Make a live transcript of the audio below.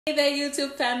Hey there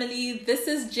YouTube family, this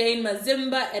is Jayne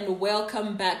Mazimba and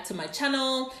welcome back to my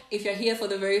channel. If you're here for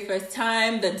the very first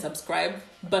time, then subscribe,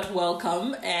 but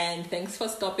welcome and thanks for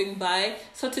stopping by.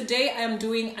 So today I am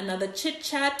doing another chit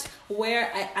chat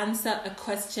where I answer a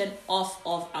question off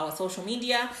of our social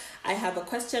media. I have a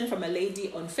question from a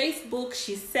lady on Facebook.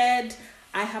 She said,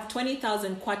 I have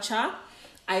 20,000 kwacha.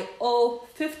 I owe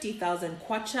 50,000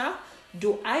 kwacha.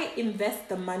 Do I invest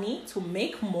the money to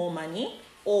make more money?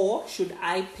 Or should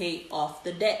I pay off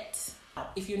the debt?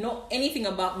 If you know anything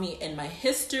about me and my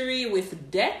history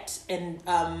with debt and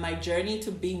my journey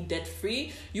to being debt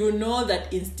free, you know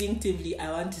that instinctively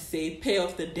I want to say pay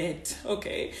off the debt,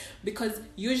 okay? Because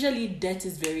usually debt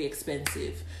is very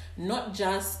expensive. Not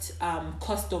just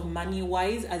cost of money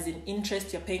wise, as in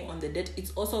interest you're paying on the debt, it's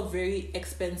also very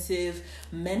expensive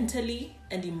mentally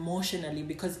and emotionally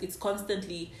because it's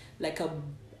constantly like a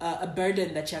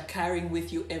burden that you're carrying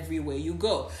with you everywhere you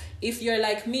go. If you're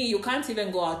like me, you can't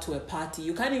even go out to a party.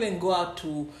 You can't even go out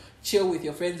to chill with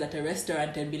your friends at a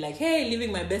restaurant and be like, hey,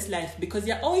 living my best life, because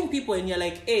you're owing people and you're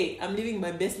like, hey, I'm living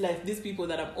my best life. These people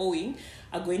that I'm owing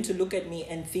are going to look at me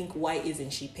and think, why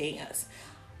isn't she paying us?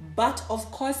 But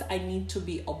of course, I need to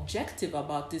be objective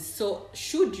about this. So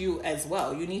should you as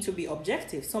well? You need to be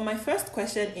objective. So my first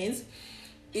question is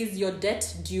your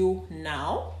debt due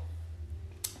now?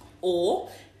 Or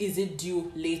is it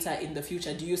due later in the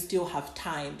future? Do you still have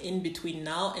time in between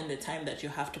now and the time that you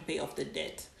have to pay off the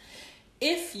debt?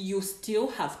 If you still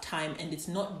have time and it's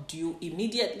not due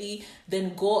immediately,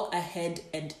 then go ahead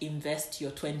and invest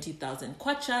your 20,000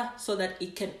 kwacha so that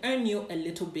it can earn you a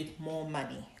little bit more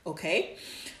money, okay?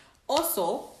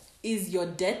 Also, is your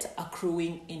debt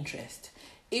accruing interest?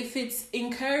 If it's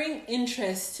incurring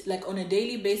interest like on a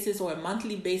daily basis or a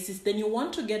monthly basis, then you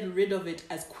want to get rid of it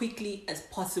as quickly as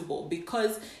possible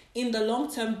because in the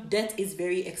long term, debt is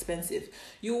very expensive.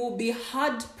 You will be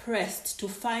hard pressed to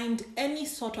find any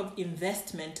sort of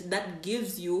investment that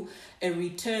gives you a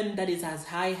return that is as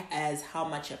high as how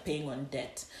much you're paying on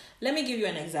debt. Let me give you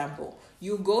an example.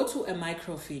 You go to a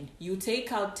microfin, you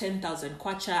take out 10,000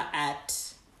 kwacha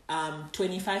at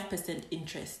 25%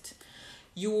 interest.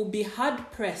 You will be hard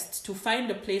pressed to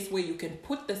find a place where you can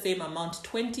put the same amount,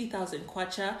 10,000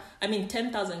 kwacha,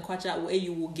 where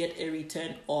you will get a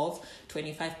return of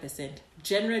 25%.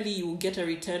 Generally, you will get a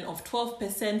return of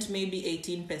 12%, maybe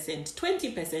 18%,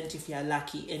 20% if you're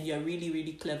lucky and you're really,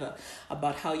 really clever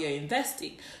about how you're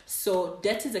investing. So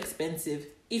debt is expensive.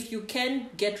 If you can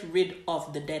get rid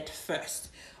of the debt first,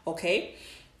 okay?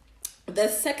 The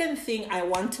second thing I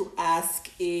want to ask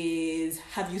is,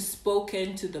 have you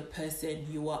spoken to the person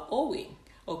you are owing?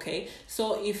 Okay,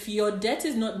 so if your debt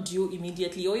is not due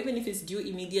immediately, or even if it's due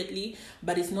immediately,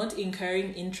 but it's not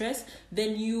incurring interest,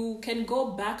 then you can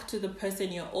go back to the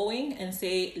person you're owing and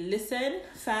say, listen,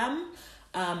 fam,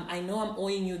 I know I'm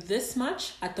owing you this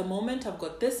much. At the moment, I've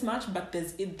got this much, but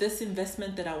there's this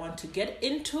investment that I want to get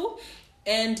into.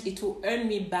 And it will earn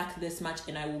me back this much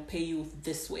and I will pay you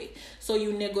this way. So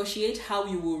you negotiate how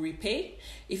you will repay.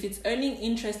 If it's earning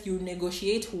interest, you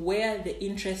negotiate where the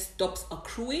interest stops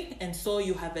accruing. And so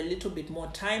you have a little bit more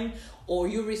time, or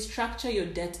you restructure your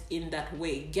debt in that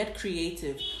way. Get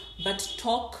creative, but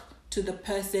talk to the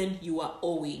person you are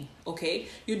owing, okay?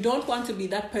 You don't want to be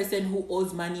that person who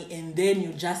owes money and then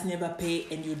you just never pay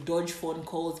and you dodge phone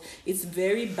calls. It's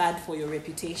very bad for your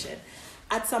reputation.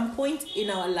 At some point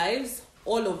in our lives,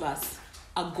 all of us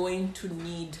are going to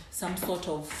need some sort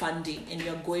of funding and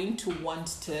you're going to want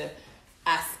to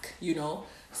ask,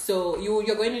 so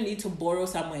you're going to need to borrow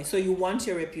somewhere. So you want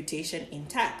your reputation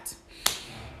intact.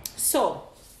 So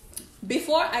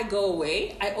before I go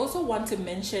away, I also want to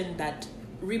mention that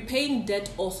repaying debt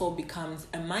also becomes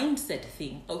a mindset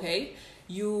thing, okay?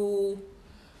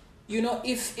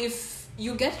 If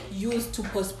you get used to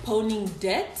postponing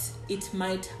debt, it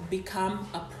might become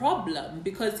a problem.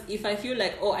 Because if I feel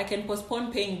like, I can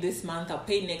postpone paying this month, I'll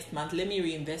pay next month, let me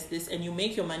reinvest this, and you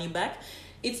make your money back,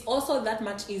 it's also that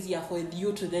much easier for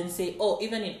you to then say,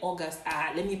 even in August,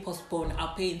 let me postpone,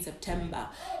 I'll pay in September,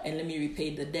 and let me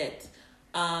repay the debt.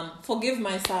 Forgive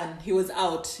my son, he was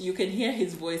out. You can hear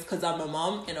his voice because I'm a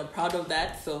mom and I'm proud of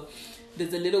that. So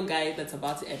there's a little guy that's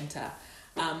about to enter.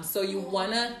 So you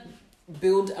want to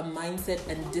build a mindset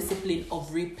and discipline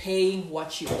of repaying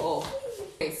what you owe.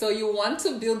 Okay, so you want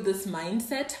to build this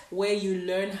mindset where you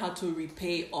learn how to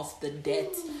repay off the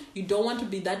debt. You don't want to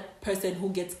be that person who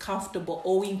gets comfortable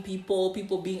owing people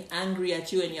being angry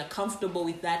at you and you're comfortable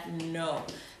with that. No.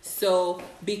 So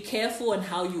be careful on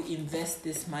how you invest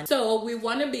this money. So we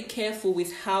want to be careful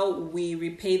with how we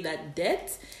repay that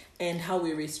debt and how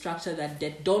we restructure that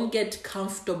debt. Don't get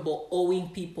comfortable owing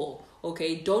people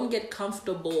Okay, don't get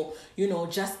comfortable,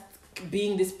 just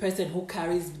being this person who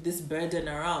carries this burden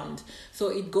around. So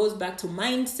it goes back to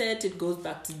mindset, it goes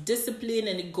back to discipline,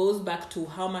 and it goes back to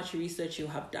how much research you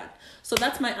have done. So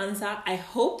that's my answer. I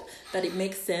hope that it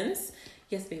makes sense.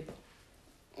 Yes, babe.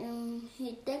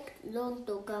 He take long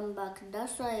to come back.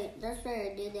 That's why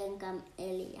I didn't come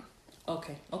earlier.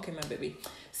 Okay, my baby.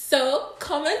 So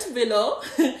comment below.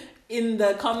 In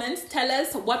the comments, tell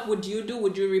us, what would you do?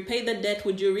 Would you repay the debt?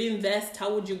 Would you reinvest?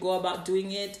 How would you go about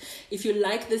doing it? If you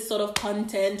like this sort of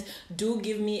content, do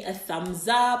give me a thumbs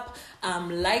up.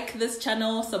 Like this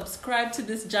channel, subscribe to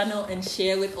this channel, and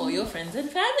share with all your friends and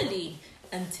family.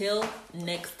 Until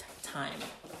next time.